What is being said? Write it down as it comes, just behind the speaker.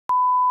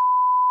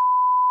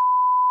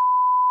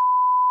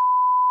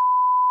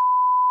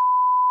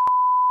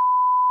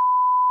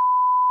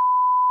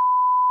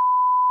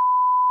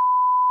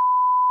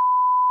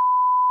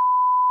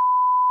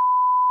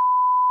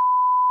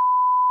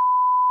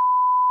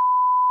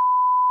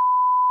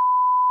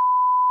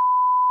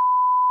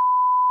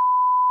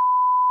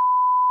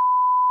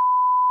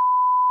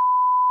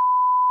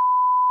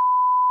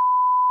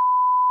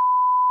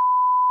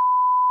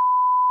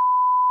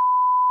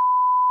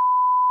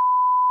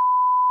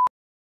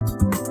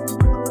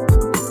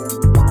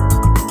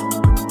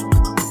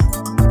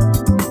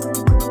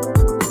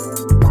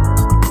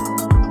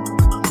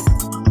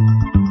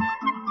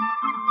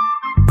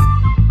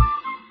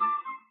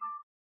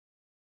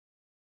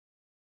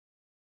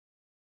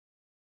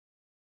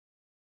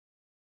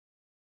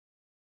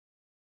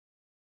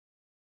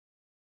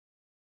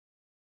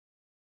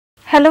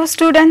Hello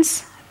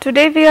students,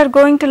 today we are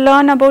going to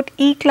learn about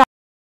e-class.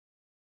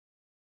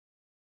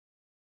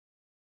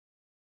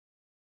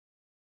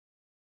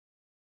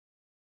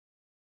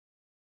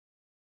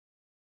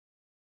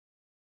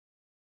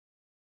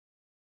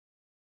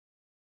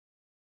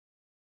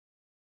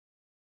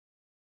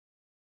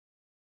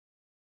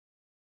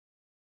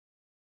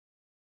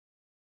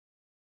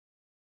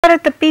 We are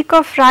at the peak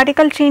of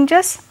radical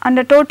changes and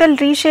a total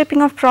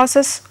reshaping of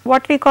process,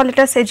 what we call it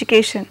as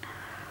education.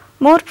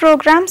 More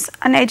programs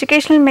and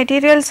educational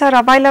materials are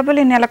available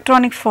in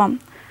electronic form.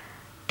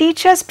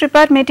 Teachers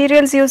prepare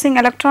materials using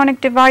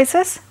electronic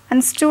devices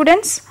and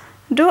students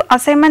do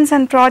assignments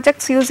and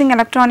projects using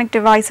electronic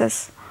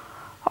devices.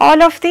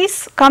 All of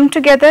these come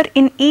together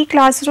in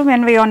e-classroom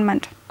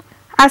environment.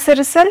 As a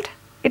result,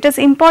 it is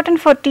important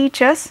for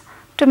teachers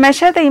to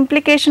measure the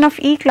implication of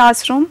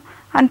e-classroom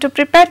and to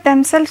prepare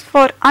themselves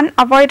for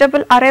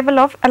unavoidable arrival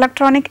of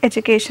electronic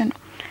education.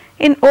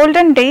 In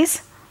olden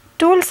days,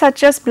 tools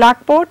such as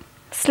blackboard,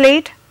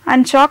 slate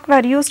and chalk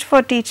were used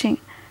for teaching.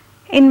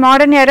 In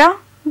modern era,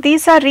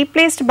 these are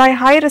replaced by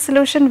high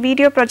resolution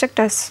video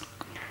projectors.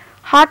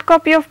 Hard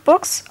copy of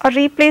books are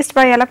replaced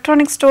by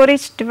electronic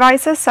storage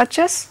devices such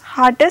as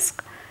hard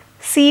disk,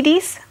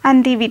 CDs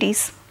and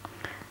DVDs.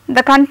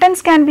 The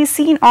contents can be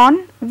seen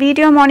on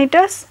video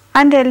monitors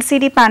and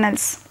LCD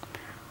panels.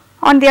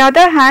 On the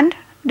other hand,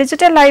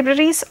 digital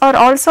libraries are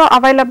also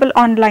available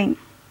online.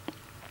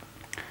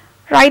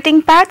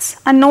 Writing pads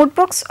and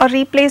notebooks are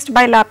replaced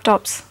by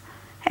laptops.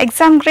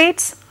 Exam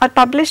grades are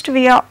published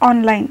via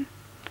online.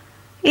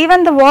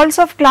 Even the walls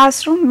of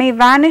classroom may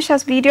vanish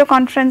as video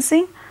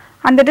conferencing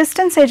and the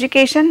distance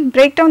education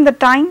break down the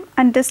time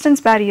and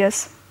distance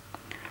barriers.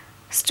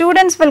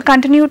 Students will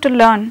continue to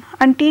learn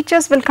and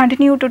teachers will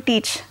continue to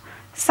teach.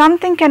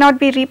 Something cannot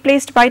be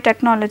replaced by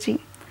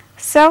technology.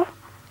 So,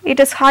 it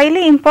is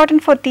highly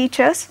important for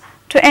teachers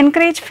to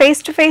encourage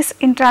face-to-face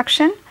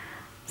interaction,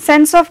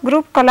 sense of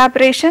group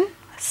collaboration,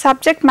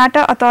 subject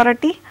matter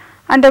authority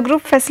and a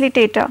group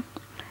facilitator.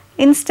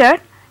 Instead,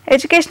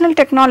 educational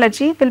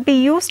technology will be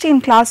used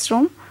in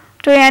classroom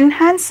to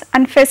enhance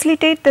and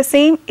facilitate the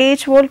same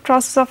age-old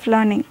process of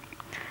learning.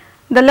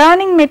 The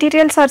learning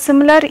materials are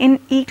similar in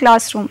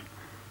e-classroom.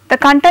 The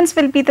contents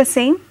will be the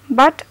same,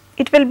 but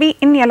it will be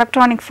in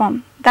electronic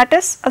form, that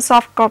is a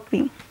soft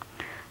copy.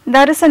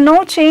 There is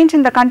no change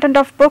in the content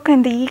of book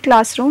in the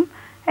e-classroom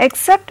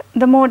except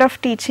the mode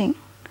of teaching.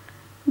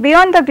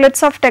 Beyond the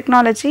glitz of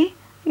technology,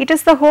 it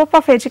is the hope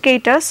of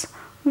educators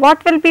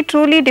what will be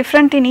truly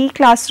different in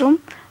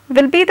e-classroom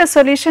will be the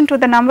solution to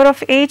the number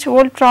of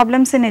age-old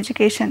problems in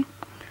education.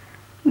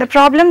 The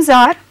problems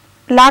are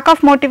lack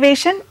of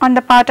motivation on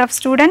the part of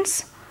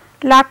students,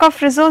 lack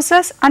of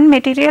resources and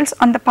materials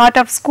on the part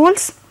of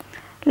schools,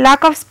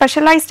 lack of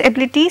specialized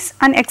abilities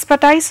and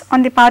expertise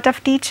on the part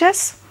of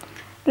teachers,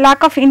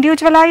 lack of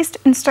individualized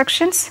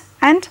instructions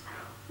and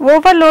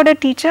overloaded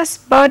teachers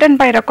burdened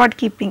by record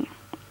keeping.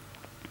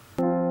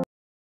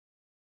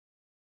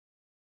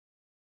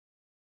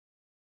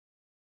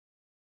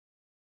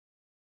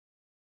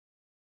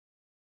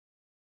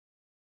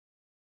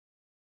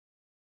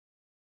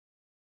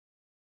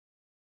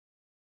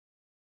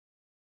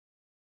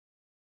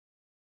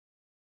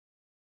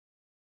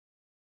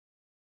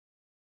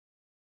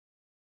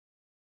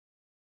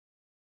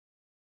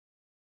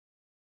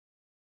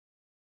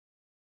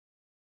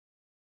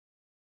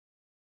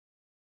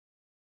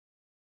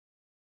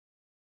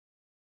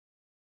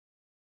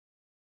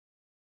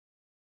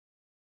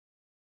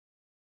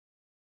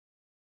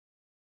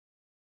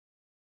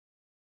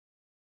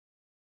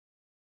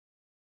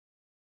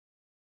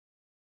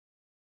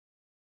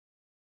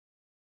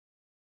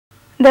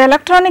 The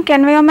electronic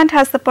environment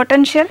has the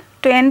potential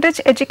to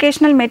enrich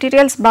educational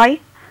materials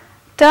by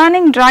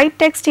turning dry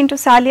text into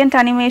salient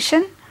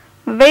animation,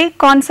 vague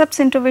concepts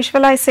into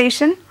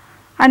visualization,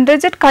 and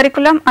rigid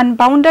curriculum and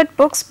bounded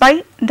books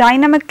by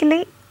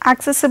dynamically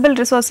accessible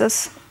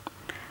resources.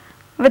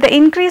 With the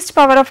increased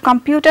power of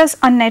computers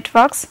and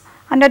networks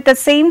and at the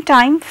same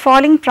time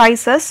falling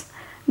prices,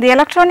 the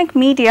electronic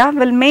media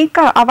will make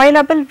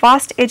available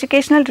vast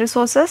educational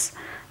resources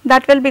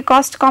that will be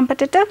cost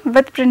competitive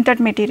with printed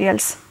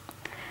materials.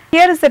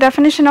 Here is the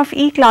definition of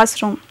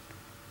e-classroom.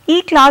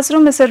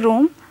 E-classroom is a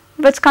room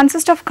which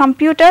consists of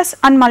computers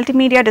and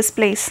multimedia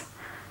displays.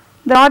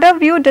 The broader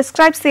view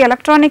describes the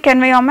electronic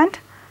environment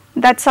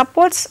that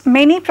supports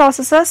many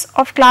processes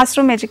of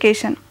classroom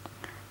education.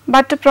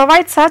 But to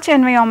provide such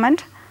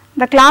environment,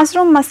 the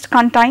classroom must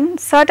contain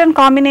certain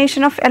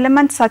combination of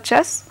elements such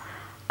as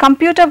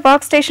computer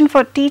workstation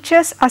for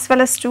teachers as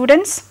well as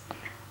students,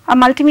 a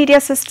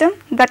multimedia system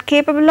that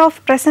capable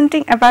of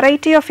presenting a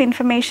variety of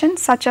information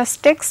such as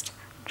text,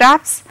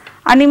 graphs,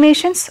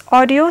 animations,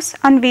 audios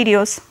and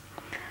videos.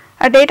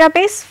 a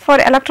database for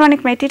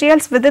electronic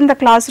materials within the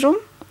classroom,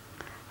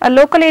 a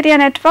local area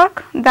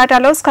network that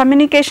allows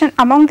communication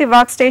among the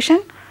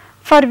workstation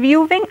for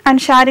viewing and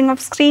sharing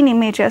of screen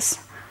images,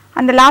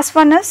 and the last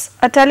one is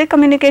a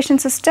telecommunication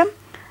system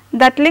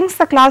that links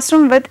the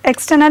classroom with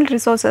external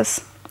resources.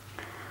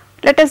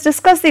 Let us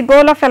discuss the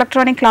goal of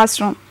electronic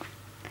classroom.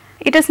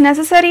 It is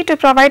necessary to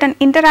provide an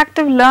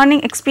interactive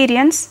learning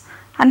experience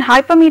and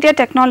hypermedia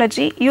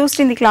technology used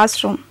in the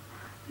classroom.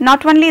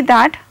 Not only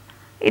that,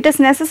 it is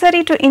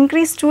necessary to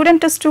increase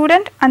student to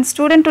student and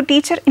student to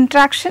teacher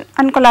interaction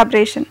and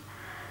collaboration.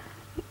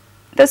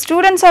 The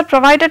students are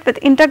provided with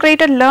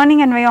integrated learning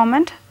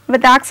environment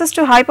with access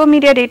to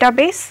hypermedia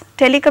database,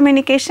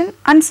 telecommunication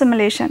and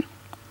simulation.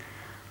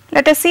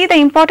 Let us see the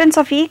importance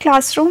of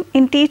e-classroom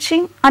in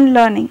teaching and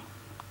learning.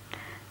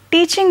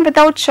 Teaching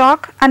without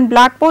chalk and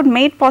blackboard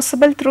made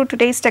possible through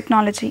today's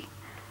technology.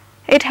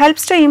 It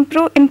helps to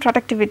improve in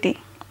productivity.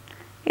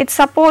 It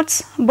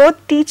supports both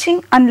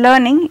teaching and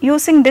learning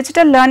using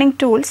digital learning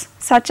tools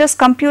such as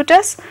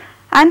computers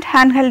and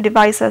handheld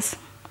devices.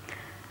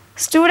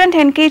 Student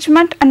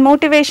engagement and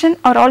motivation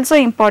are also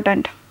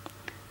important.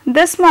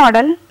 This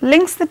model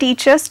links the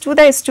teachers to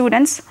their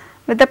students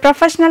with the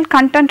professional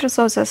content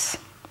resources.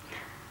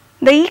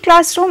 The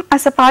e-classroom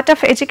as a part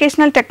of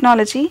educational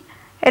technology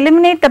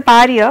eliminate the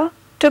barrier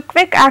to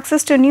quick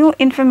access to new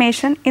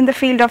information in the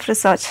field of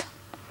research.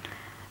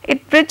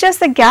 It bridges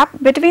the gap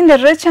between the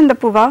rich and the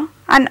poor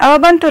and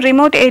urban to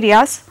remote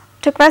areas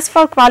to quest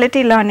for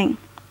quality learning.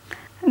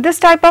 This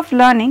type of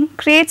learning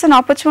creates an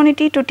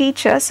opportunity to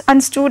teachers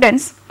and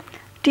students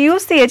to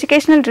use the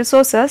educational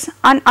resources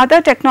and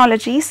other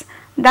technologies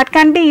that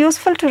can be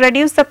useful to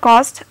reduce the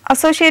cost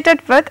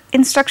associated with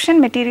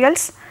instruction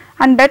materials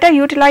and better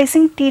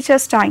utilizing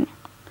teachers' time.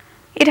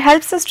 It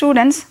helps the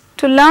students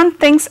to learn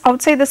things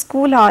outside the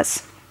school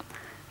hours.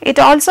 It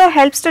also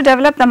helps to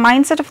develop the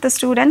mindset of the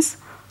students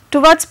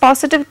towards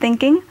positive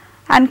thinking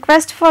and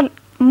quest for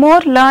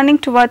more learning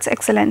towards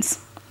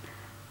excellence.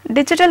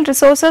 Digital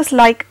resources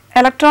like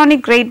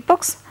electronic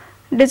gradebooks,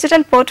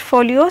 digital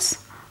portfolios,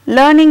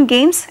 learning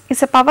games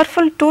is a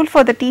powerful tool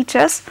for the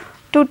teachers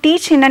to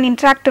teach in an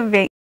interactive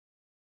way.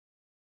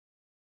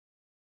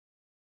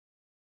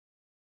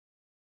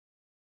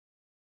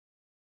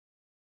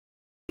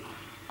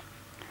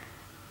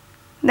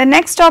 The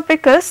next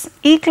topic is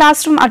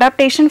e-classroom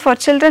adaptation for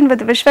children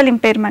with visual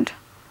impairment.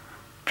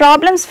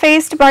 Problems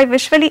faced by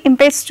visually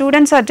impaired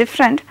students are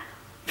different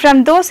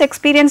from those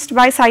experienced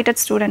by sighted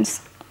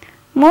students.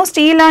 Most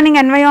e-learning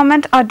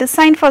environments are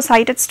designed for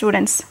sighted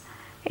students.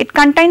 It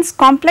contains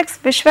complex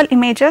visual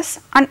images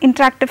and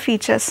interactive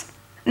features.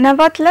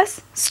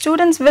 Nevertheless,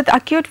 students with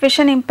acute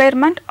vision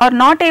impairment are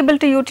not able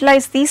to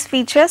utilize these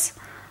features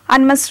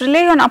and must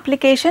rely on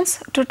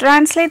applications to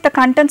translate the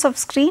contents of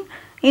screen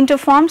into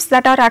forms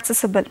that are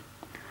accessible.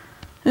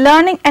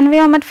 Learning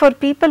environment for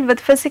people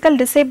with physical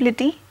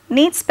disability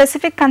needs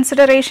specific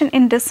consideration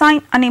in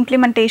design and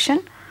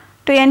implementation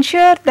to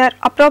ensure their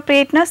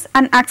appropriateness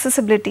and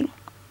accessibility.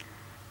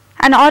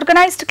 An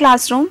organized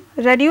classroom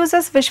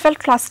reduces visual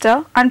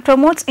cluster and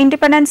promotes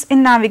independence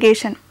in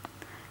navigation.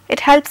 It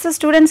helps the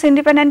students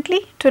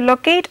independently to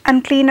locate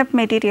and clean up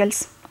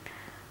materials.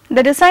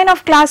 The design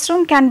of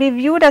classroom can be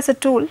viewed as a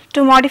tool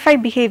to modify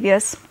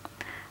behaviors.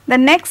 The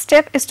next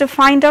step is to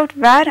find out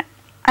where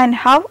and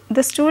how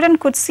the student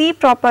could see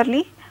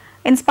properly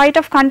in spite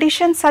of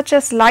conditions such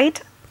as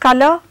light,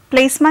 color,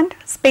 placement,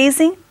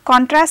 spacing,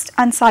 contrast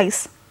and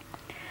size.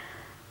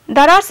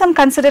 There are some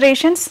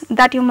considerations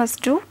that you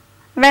must do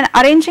when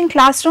arranging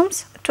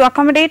classrooms to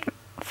accommodate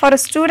for a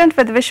student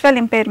with visual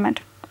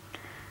impairment.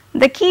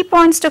 The key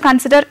points to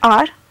consider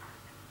are: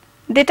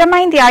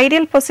 determine the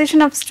ideal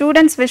position of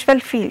students'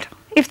 visual field.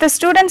 If the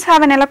students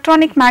have an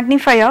electronic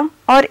magnifier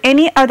or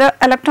any other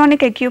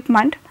electronic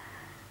equipment,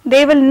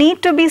 they will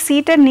need to be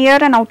seated near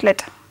an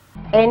outlet.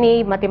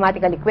 Any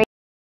mathematical equation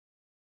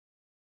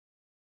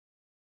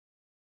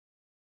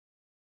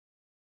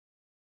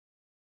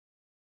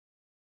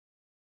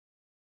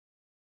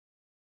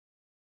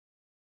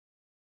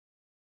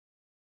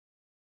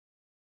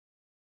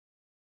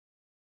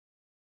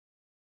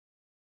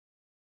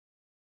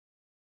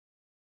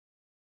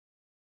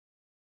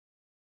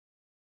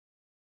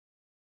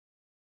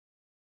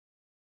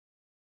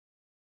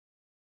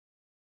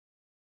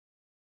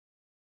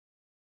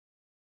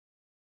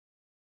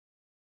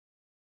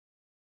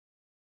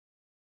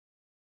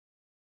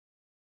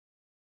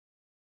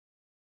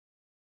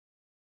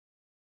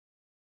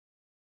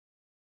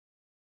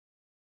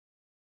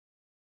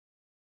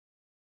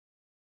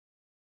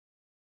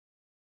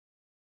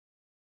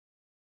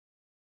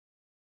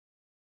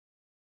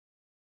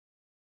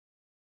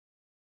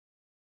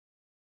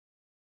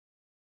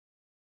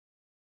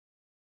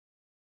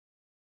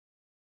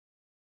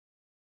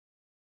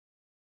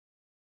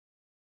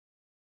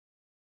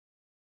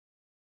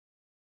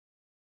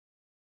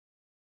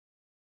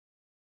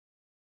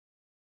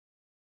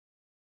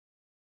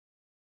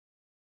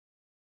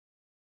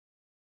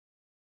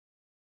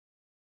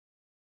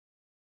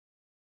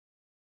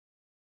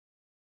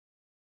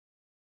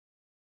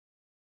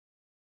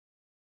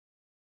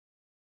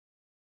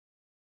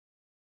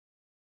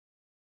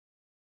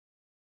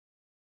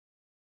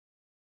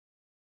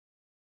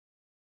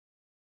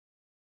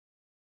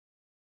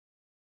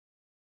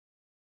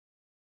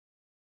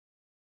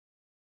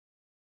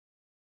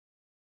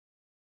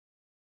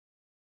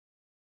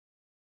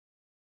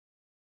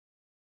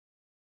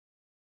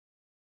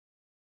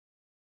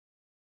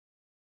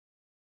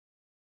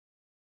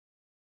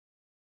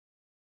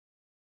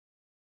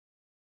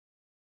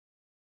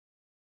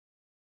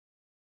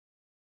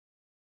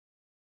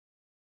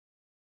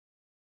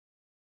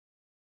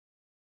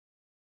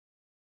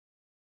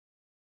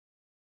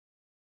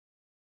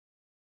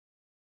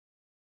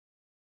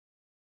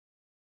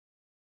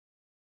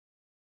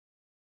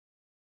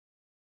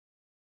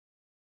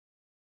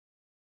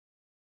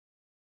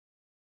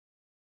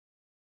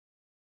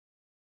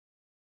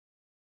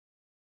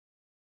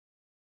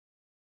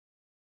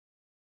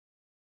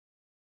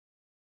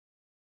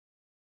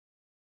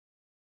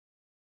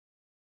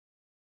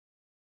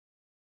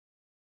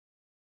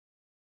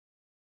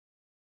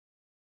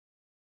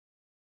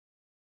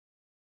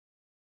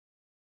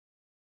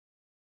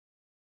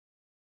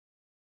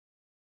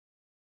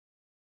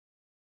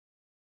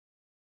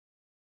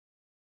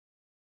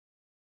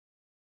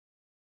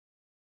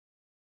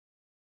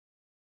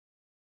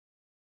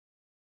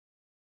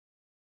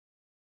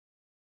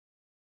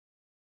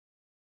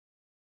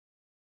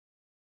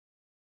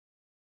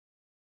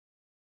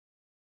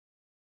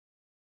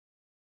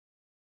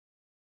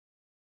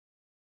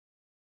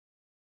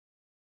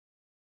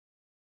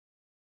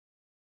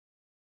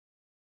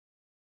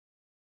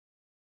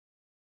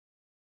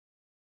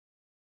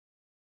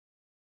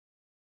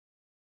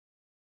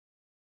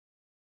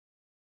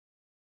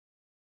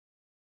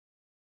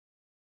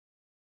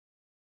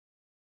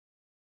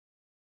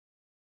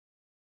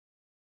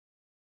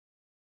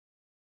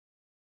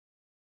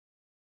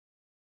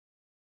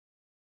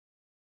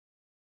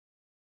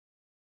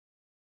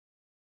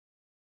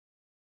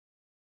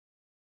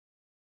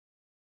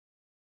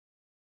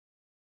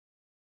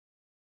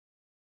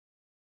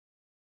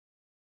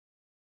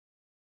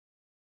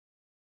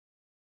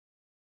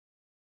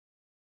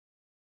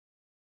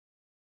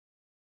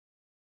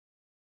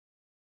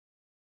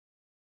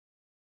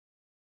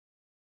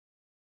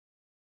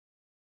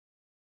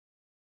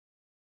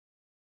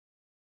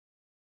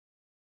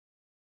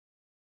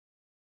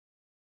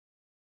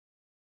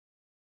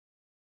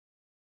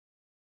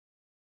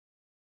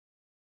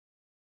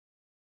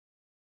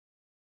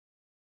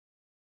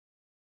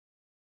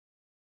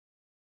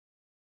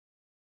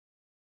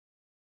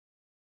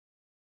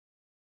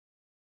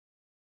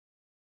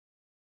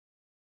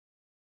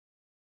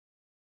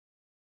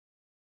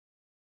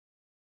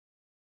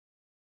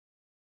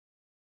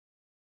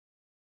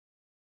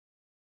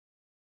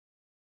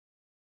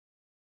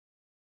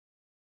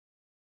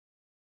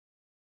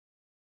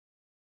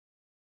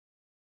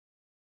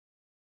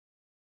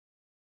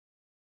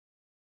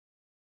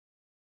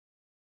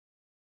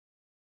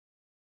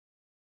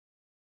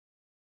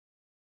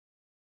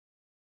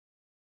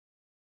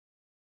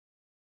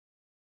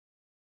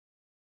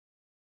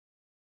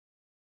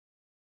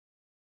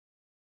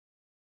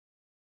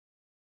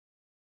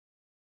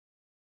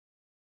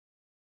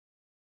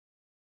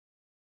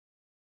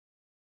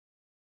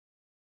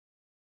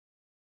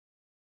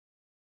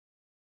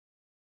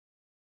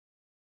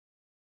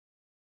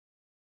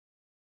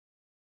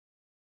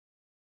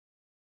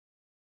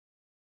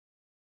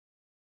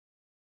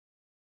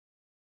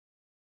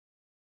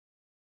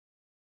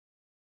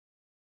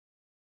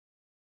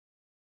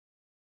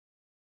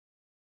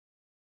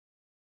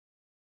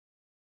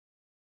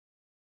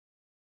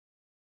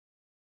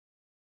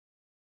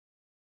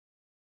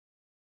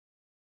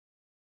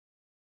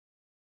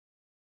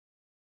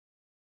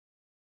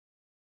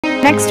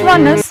Next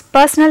one is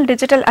Personal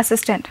Digital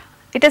Assistant.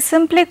 It is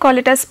simply called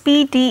it as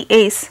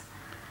PDAs.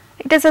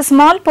 It is a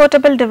small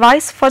portable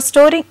device for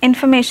storing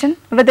information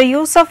with the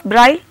use of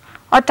braille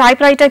or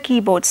typewriter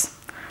keyboards.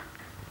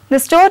 The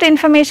stored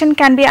information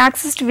can be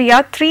accessed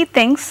via three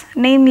things,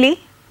 namely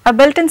a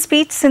built-in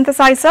speech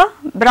synthesizer,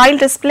 braille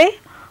display,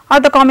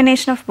 or the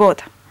combination of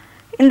both.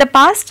 In the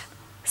past,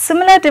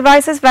 similar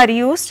devices were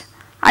used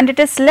and it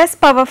is less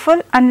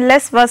powerful and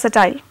less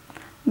versatile.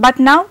 But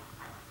now,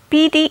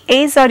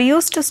 PDAs are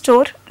used to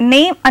store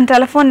name and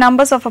telephone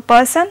numbers of a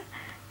person,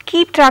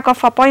 keep track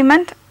of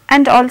appointment,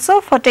 and also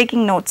for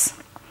taking notes.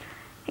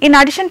 In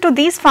addition to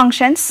these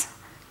functions,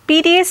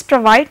 PDAs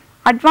provide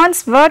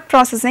advanced word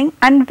processing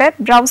and web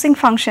browsing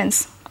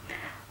functions.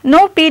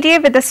 No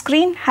PDA with a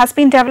screen has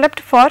been developed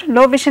for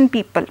low vision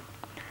people.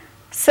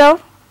 So,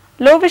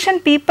 low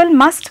vision people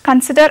must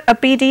consider a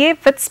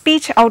PDA with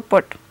speech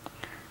output.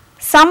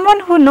 Someone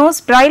who knows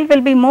braille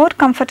will be more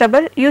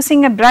comfortable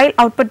using a braille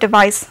output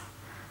device.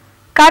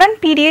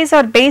 Current PDAs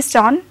are based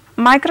on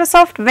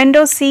Microsoft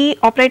Windows CE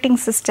operating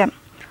system.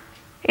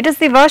 It is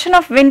the version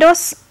of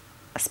Windows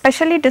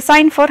specially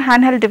designed for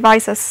handheld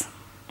devices.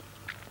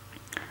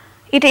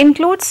 It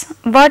includes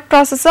word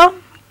processor,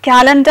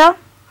 calendar,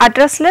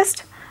 address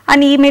list,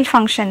 and email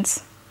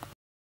functions.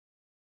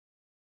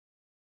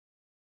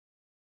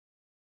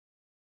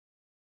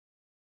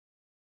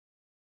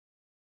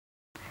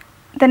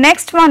 The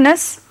next one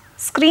is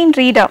Screen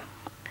Reader.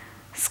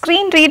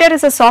 Screen Reader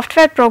is a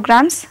software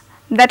programs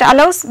that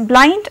allows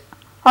blind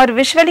or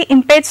visually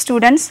impaired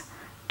students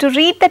to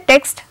read the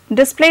text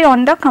displayed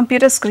on the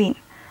computer screen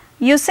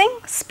using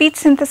speech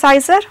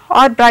synthesizer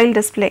or braille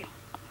display.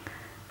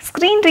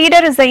 Screen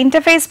Reader is the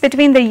interface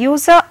between the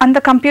user and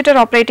the computer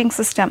operating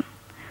system.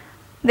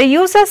 The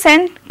user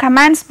sends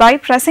commands by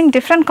pressing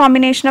different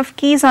combination of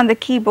keys on the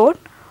keyboard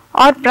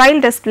or braille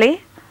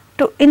display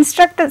to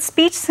instruct the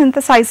speech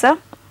synthesizer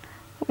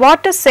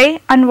what to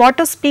say and what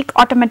to speak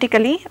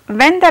automatically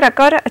when there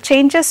occur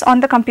changes on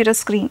the computer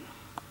screen.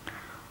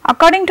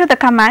 According to the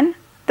command,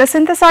 the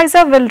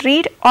synthesizer will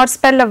read or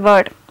spell a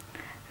word,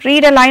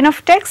 read a line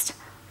of text,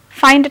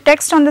 find a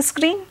text on the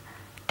screen,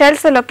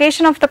 tells the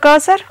location of the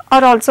cursor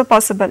are also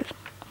possible.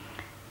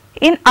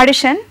 In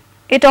addition,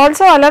 it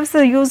also allows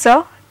the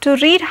user to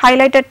read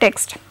highlighted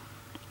text.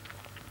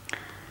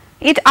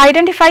 It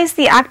identifies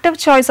the active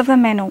choice of the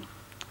menu.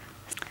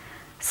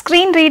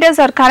 Screen readers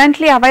are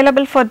currently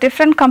available for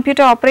different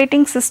computer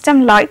operating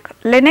systems like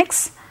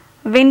Linux,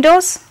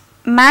 Windows,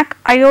 Mac,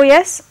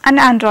 iOS, and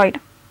Android.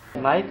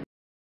 Mike?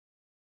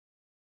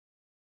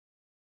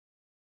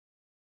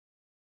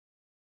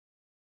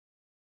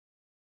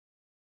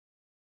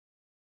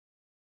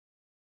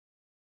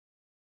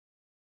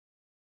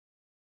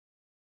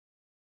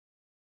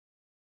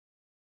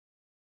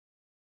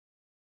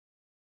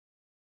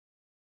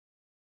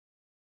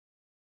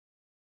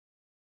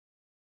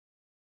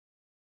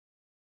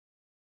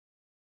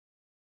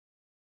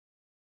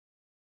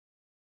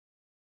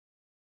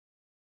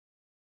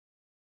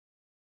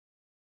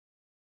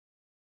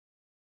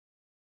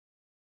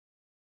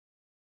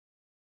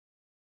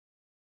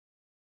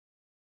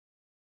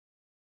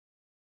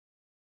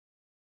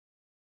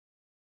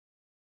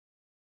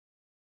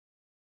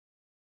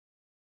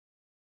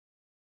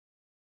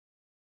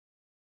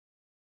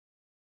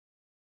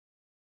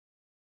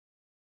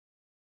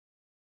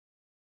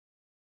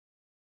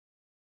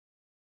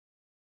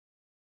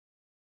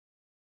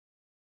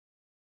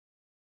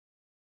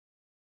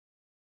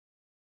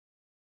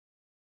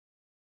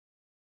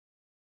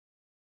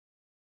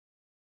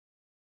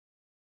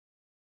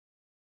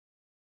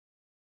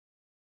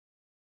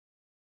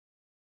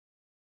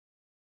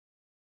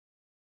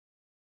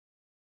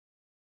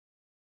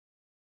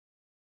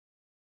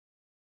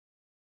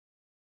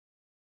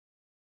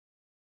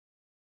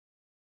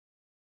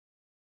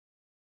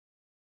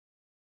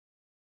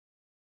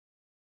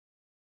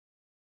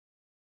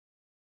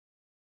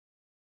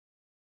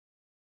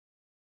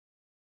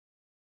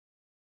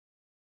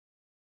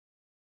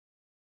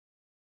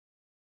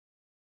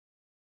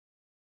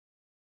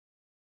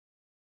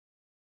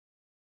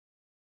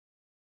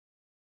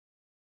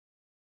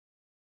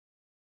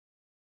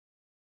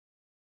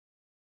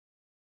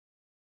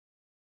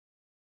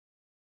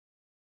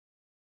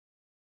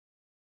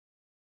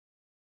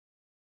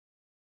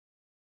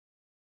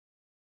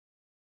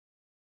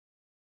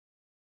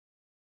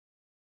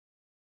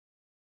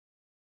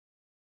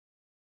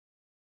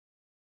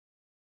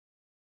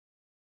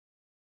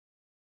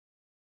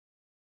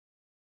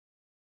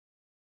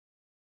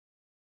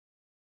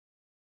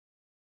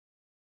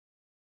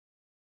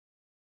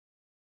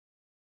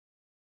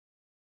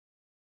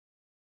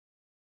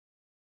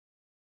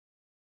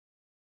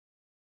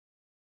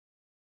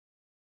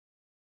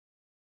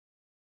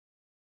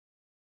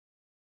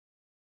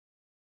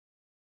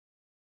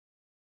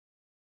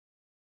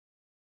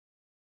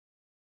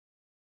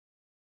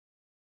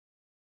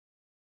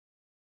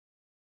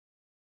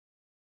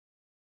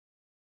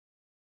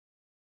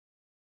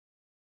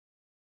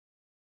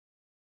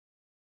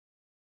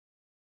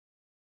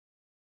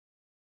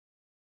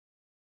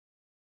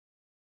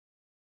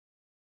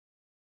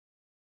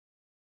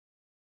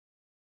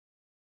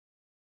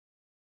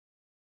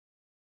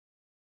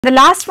 The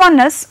last one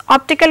is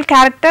optical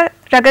character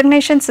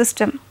recognition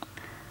system.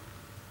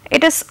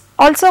 It is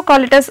also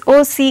called as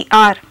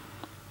OCR.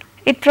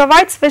 It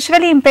provides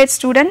visually impaired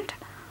student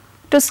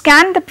to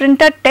scan the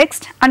printed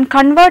text and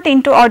convert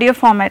into audio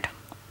format.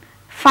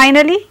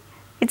 Finally,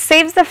 it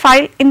saves the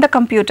file in the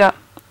computer.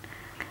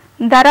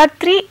 There are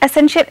three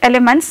essential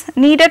elements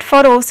needed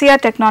for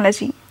OCR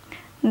technology.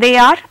 They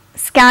are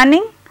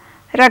scanning,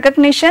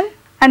 recognition,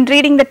 and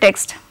reading the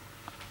text.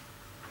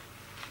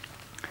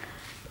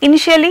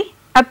 Initially,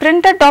 a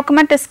printed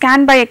document is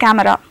scanned by a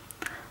camera.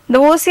 The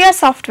OCR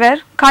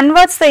software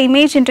converts the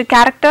image into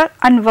character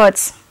and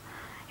words.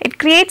 It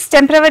creates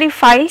temporary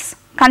files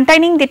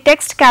containing the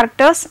text,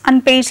 characters,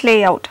 and page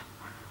layout.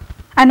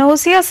 An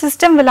OCR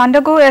system will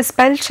undergo a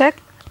spell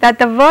check that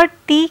the word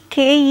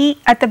TKE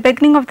at the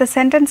beginning of the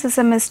sentence is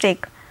a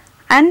mistake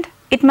and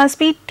it must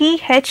be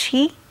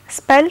THE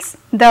spells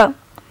the.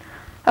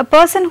 A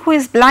person who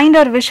is blind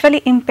or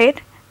visually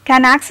impaired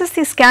can access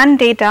the scanned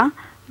data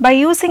by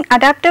using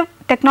adaptive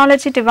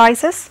technology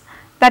devices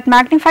that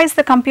magnifies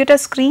the computer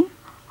screen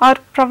or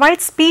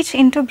provides speech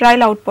into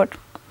braille output.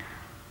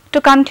 To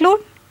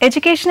conclude,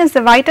 education is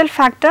the vital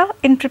factor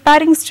in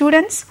preparing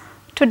students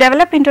to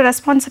develop into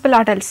responsible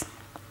adults.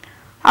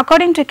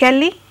 According to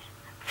Kelly,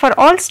 for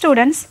all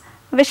students,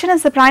 vision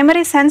is the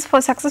primary sense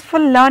for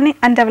successful learning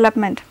and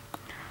development.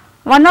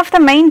 One of the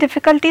main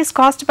difficulties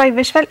caused by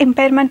visual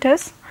impairment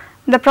is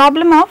the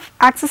problem of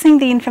accessing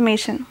the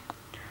information.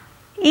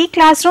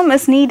 E-classroom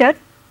is needed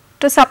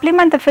to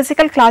supplement the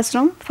physical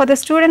classroom for the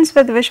students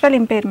with visual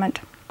impairment.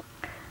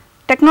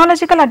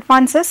 Technological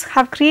advances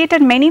have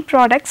created many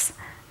products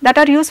that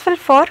are useful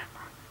for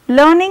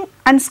learning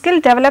and skill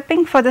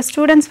developing for the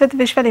students with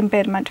visual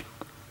impairment.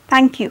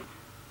 Thank you.